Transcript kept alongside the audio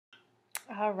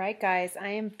All right, guys, I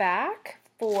am back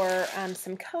for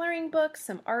some coloring books,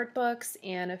 some art books,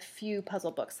 and a few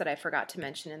puzzle books that I forgot to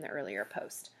mention in the earlier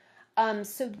post.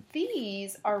 So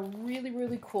these are really,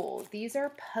 really cool. These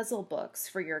are puzzle books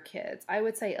for your kids. I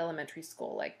would say elementary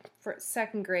school, like for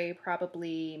second grade,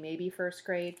 probably, maybe first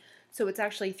grade. So it's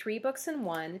actually 3 books in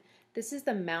one. This is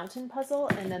the mountain puzzle,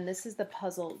 and then this is the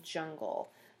puzzle jungle.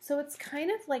 So it's kind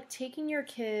of like taking your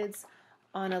kids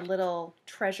on a little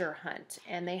treasure hunt,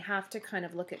 and they have to kind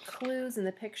of look at clues in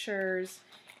the pictures,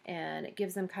 and it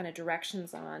gives them kind of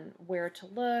directions on where to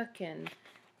look and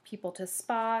people to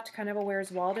spot, kind of a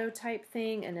Where's Waldo type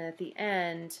thing. And then at the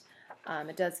end,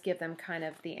 it does give them kind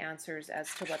of the answers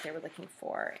as to what they were looking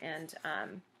for. And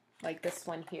like this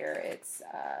one here, it's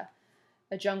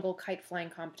a jungle kite flying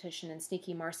competition, and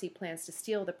Sneaky Marcy plans to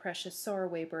steal the precious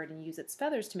soaraway bird and use its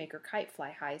feathers to make her kite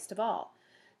fly highest of all.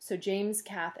 So James,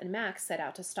 Kath, and Max set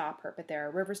out to stop her, but there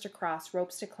are rivers to cross,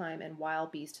 ropes to climb, and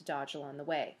wild beasts to dodge along the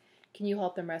way. Can you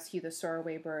help them rescue the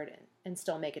soaraway bird and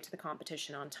still make it to the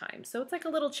competition on time? So it's like a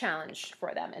little challenge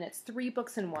for them, and it's 3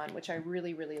 books in one, which I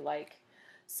really, really like.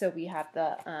 So we have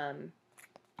the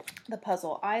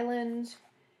puzzle island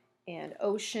and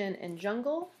ocean and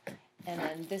jungle, and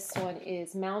then this one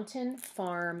is mountain,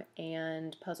 farm,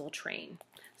 and puzzle train.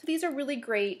 So these are really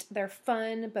great. They're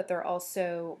fun, but they're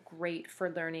also great for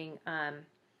learning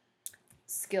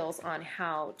skills on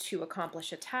how to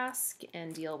accomplish a task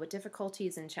and deal with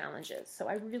difficulties and challenges. So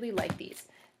I really like these.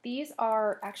 These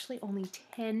are actually only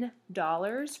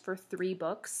 $10 for 3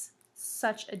 books.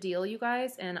 Such a deal, you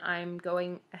guys, and I'm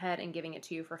going ahead and giving it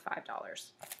to you for $5.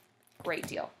 Great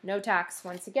deal. No tax.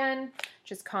 Once again,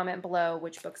 just comment below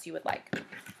which books you would like.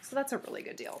 So that's a really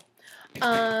good deal.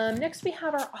 Next we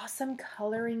have our awesome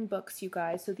coloring books, you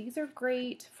guys. So these are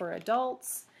great for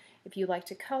adults. If you like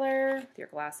to color with your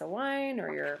glass of wine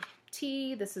or your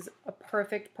tea, this is a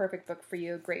perfect book for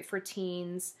you. Great for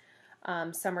teens.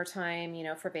 Summertime, you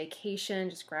know, for vacation,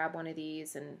 just grab one of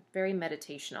these, and very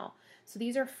meditational. So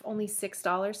these are only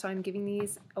 $6, so I'm giving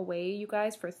these away, you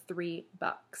guys, for $3.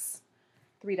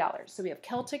 $3. So we have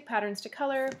Celtic patterns to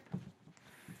color,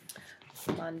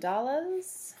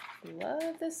 mandalas.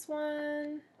 Love this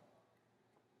one.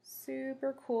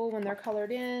 Super cool when they're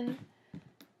colored in.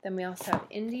 Then we also have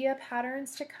India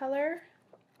patterns to color.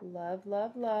 Love,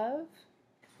 love, love.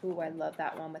 Ooh, I love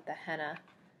that one with the henna.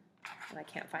 And I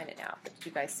can't find it now, but did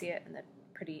you guys see it? And the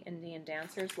pretty Indian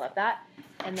dancers, love that.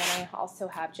 And then I also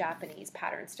have Japanese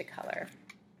patterns to color.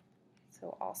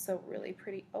 So also really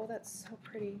pretty. Oh, that's so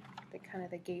pretty. The kind of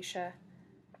the geisha.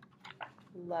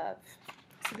 Love.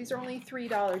 So these are only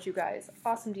 $3, you guys.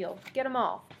 Awesome deal. Get them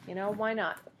all. You know, why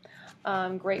not?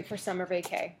 Great for summer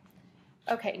vacay.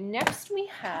 Okay, next we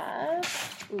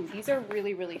have, ooh, these are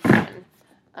really, really fun.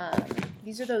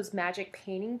 These are those magic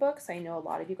painting books. I know a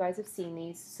lot of you guys have seen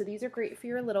these. So these are great for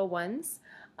your little ones.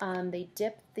 They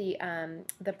dip the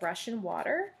brush in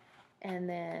water, and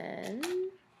then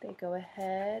they go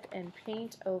ahead and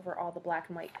paint over all the black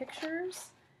and white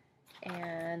pictures,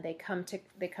 and they come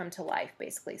to life,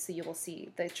 basically. So you will see,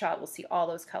 the child will see all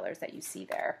those colors that you see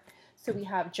there. So we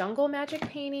have jungle magic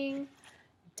painting,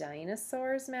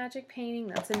 dinosaurs magic painting,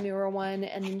 that's a newer one,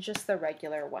 and then just the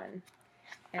regular one.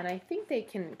 And I think they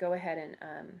can go ahead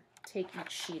and take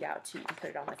each sheet out too. You can put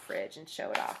it on the fridge and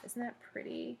show it off. Isn't that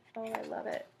pretty? Oh, I love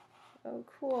it. Oh,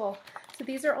 cool. So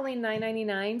these are only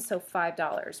 $9.99, so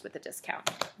 $5 with the discount.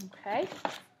 Okay.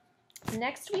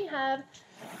 Next we have,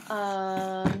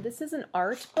 this is an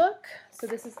art book. So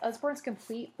this is Usborne's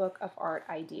Complete Book of Art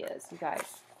Ideas. You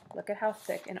guys, look at how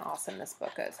thick and awesome this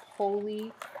book is.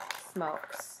 Holy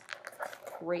smokes.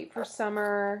 Great for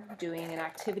summer, doing an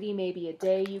activity, maybe a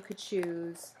day you could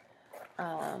choose.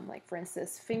 Like for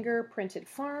instance, finger printed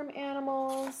farm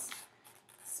animals,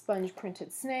 sponge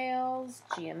printed snails,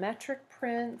 geometric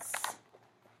prints,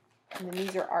 and then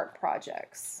these are art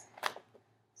projects.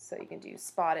 So you can do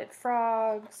spotted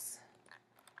frogs,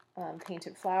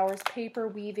 painted flowers, paper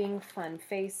weaving, fun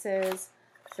faces.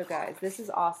 So guys, this is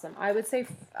awesome. I would say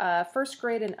first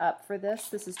grade and up for this.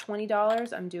 This is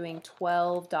 $20. I'm doing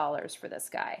 $12 for this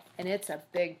guy. And it's a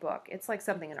big book. It's like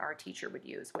something an art teacher would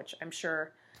use, which I'm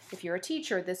sure if you're a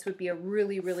teacher, this would be a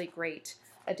really, really great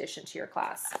addition to your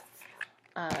class.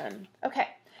 Okay,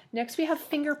 next we have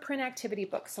fingerprint activity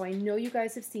books. So I know you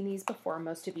guys have seen these before,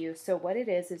 most of you. So what it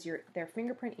is their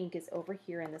fingerprint ink is over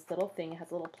here in this little thing. It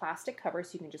has a little plastic cover,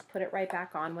 so you can just put it right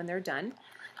back on when they're done.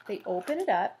 They open it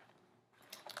up,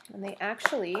 and they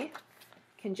actually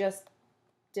can just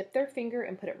dip their finger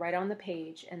and put it right on the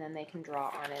page, and then they can draw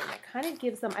on it. And it kind of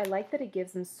gives them, I like that it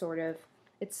gives them sort of,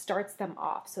 it starts them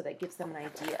off, so that gives them an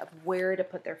idea of where to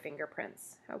put their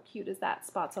fingerprints. How cute is that?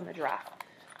 Spots on the giraffe.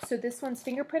 So this one's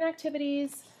fingerprint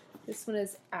activities. This one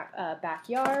is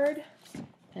backyard.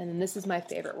 And then this is my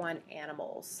favorite one,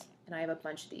 animals. And I have a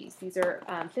bunch of these. These are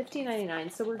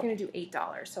 $15.99, so we're going to do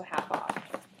 $8, so half off.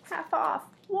 Half off.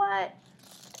 What?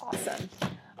 Awesome.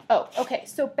 Oh, okay.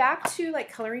 So back to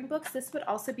like coloring books. This would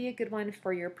also be a good one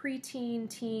for your preteen,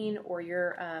 teen, or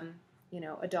your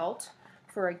adult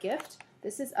for a gift.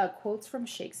 This is quotes from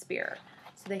Shakespeare.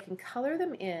 So they can color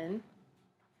them in,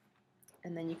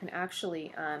 and then you can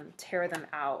actually tear them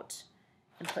out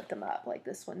and put them up. Like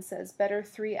this one says, "Better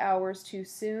 3 hours too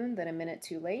soon than a minute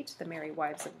too late, the Merry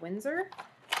Wives of Windsor.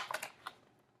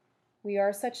 We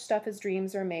are such stuff as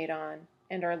dreams are made on,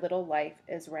 and our little life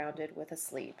is rounded with a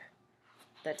sleep.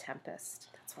 The Tempest."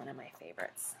 That's one of my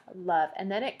favorites. I love.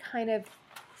 And then it kind of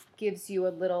gives you a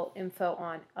little info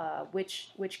on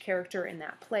which character in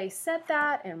that play said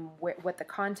that and what the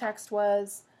context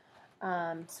was.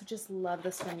 So just love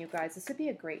this one, you guys. This would be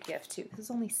a great gift too. This is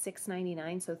only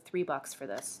 $6.99, so $3 for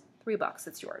this. $3,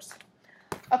 it's yours.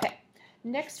 Okay,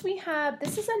 next we have,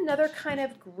 this is another kind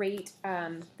of great,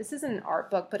 this isn't an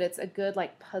art book, but it's a good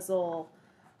like puzzle,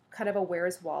 kind of a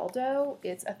Where's Waldo.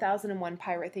 It's 1001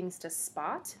 Pirate Things to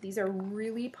Spot. These are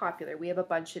really popular. We have a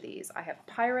bunch of these. I have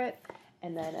Pirate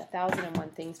and then 1001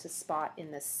 Things to Spot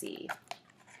in the Sea.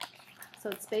 So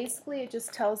it's basically, it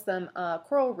just tells them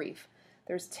coral reef.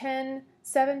 There's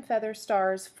 7 feather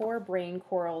stars, 4 brain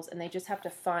corals, and they just have to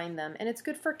find them. And it's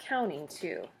good for counting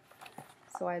too.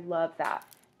 So I love that.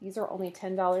 These are only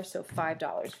 $10, so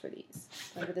 $5 for these.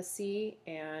 Under the Sea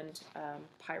and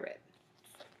Pirate.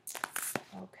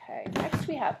 Okay, next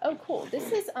we have, oh cool,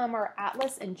 this is our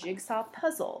Atlas and Jigsaw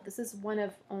puzzle. This is one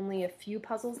of only a few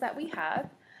puzzles that we have.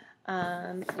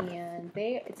 And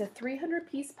it's a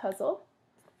 300-piece puzzle.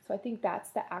 So I think that's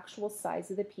the actual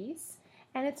size of the piece.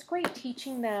 And it's great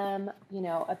teaching them,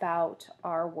 about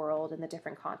our world and the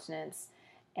different continents.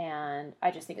 And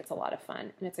I just think it's a lot of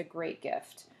fun. And it's a great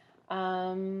gift.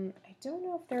 I don't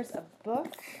know if there's a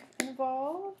book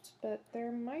involved, but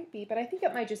there might be. But I think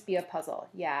it might just be a puzzle.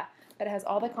 Yeah. But it has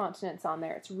all the continents on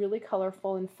there. It's really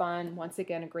colorful and fun. Once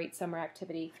again, a great summer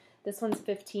activity. This one's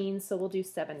 $15, so we'll do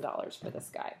 $7 for this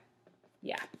guy.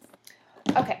 Yeah.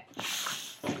 Okay.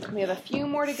 We have a few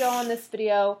more to go on this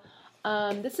video.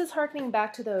 This is harkening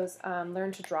back to those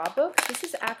Learn to Draw books. This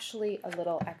is actually a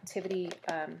little activity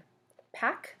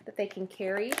pack that they can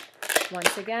carry.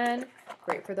 Once again,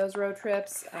 great for those road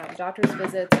trips, doctor's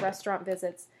visits, restaurant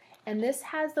visits. And this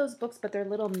has those books, but they're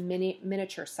little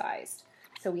miniature sized.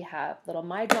 So we have little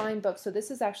My Drawing books. So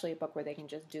this is actually a book where they can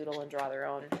just doodle and draw their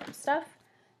own stuff.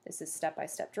 This is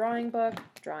step-by-step drawing book,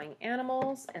 drawing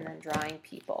animals, and then drawing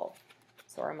people.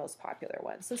 So our most popular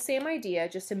one. So same idea,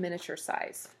 just a miniature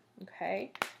size.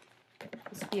 Okay,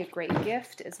 this would be a great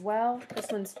gift as well. This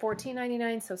one's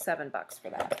 $14.99, so $7 for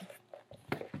that.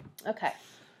 Okay,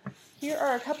 here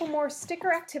are a couple more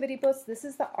sticker activity books. This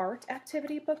is the art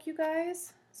activity book, you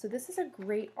guys. So this is a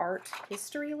great art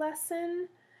history lesson,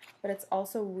 but it's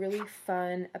also really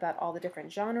fun about all the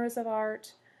different genres of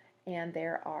art. And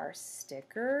there are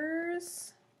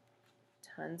stickers,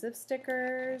 tons of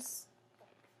stickers.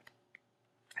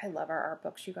 I love our art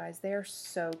books, you guys. They are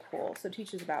so cool. So it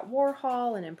teaches about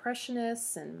Warhol and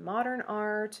Impressionists and modern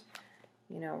art,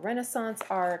 Renaissance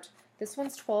art. This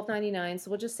one's $12.99, so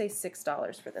we'll just say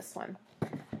 $6 for this one.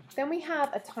 Then we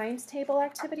have a times table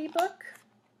activity book.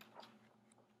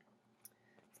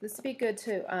 So this would be good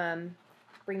to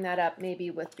bring that up maybe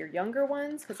with your younger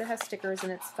ones because it has stickers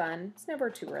and it's fun. It's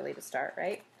never too early to start,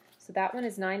 right? So that one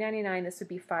is $9.99. This would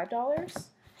be $5.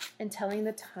 And Telling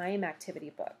the Time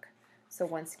activity book. So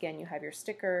once again, you have your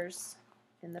stickers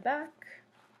in the back.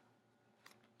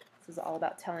 This is all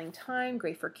about telling time.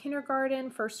 Great for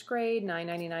kindergarten, first grade,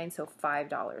 $9.99, so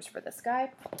 $5 for this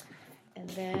guy. And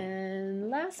then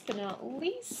last but not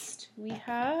least, we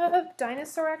have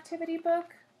Dinosaur Activity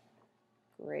Book.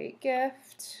 Great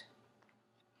gift.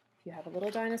 If you have a little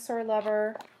dinosaur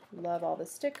lover, love all the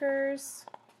stickers.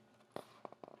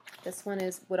 This one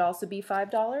would also be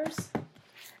 $5.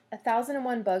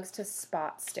 1001 Bugs to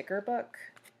Spot sticker book.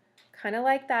 Kind of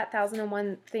like that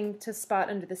 1001 Thing to Spot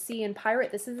Under the Sea and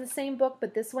Pirate. This is the same book,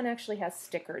 but this one actually has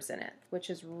stickers in it, which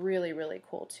is really, really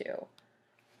cool too.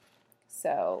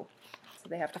 So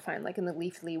they have to find, like in the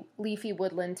leafy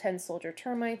woodland, 10 soldier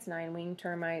termites, 9 winged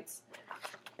termites.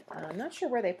 I'm not sure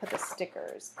where they put the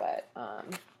stickers, but I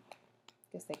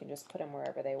guess they can just put them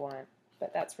wherever they want.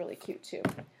 But that's really cute too.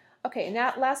 Okay,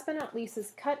 now last but not least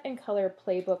is Cut and Color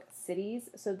Playbook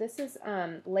Cities. So this is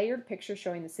layered pictures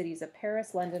showing the cities of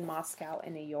Paris, London, Moscow,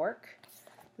 and New York.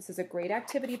 This is a great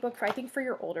activity book, I think for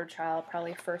your older child,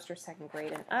 probably 1st or 2nd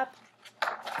grade and up.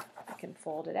 You can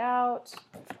fold it out.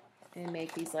 and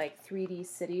make these like 3D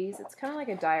cities. It's kind of like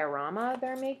a diorama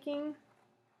they're making.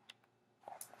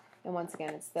 And once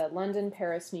again, it's the London,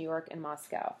 Paris, New York, and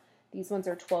Moscow. These ones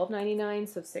are $12.99,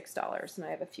 so $6, and I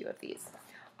have a few of these.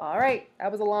 All right,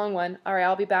 that was a long one. All right,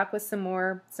 I'll be back with some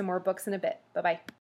more books in a bit. Bye-bye.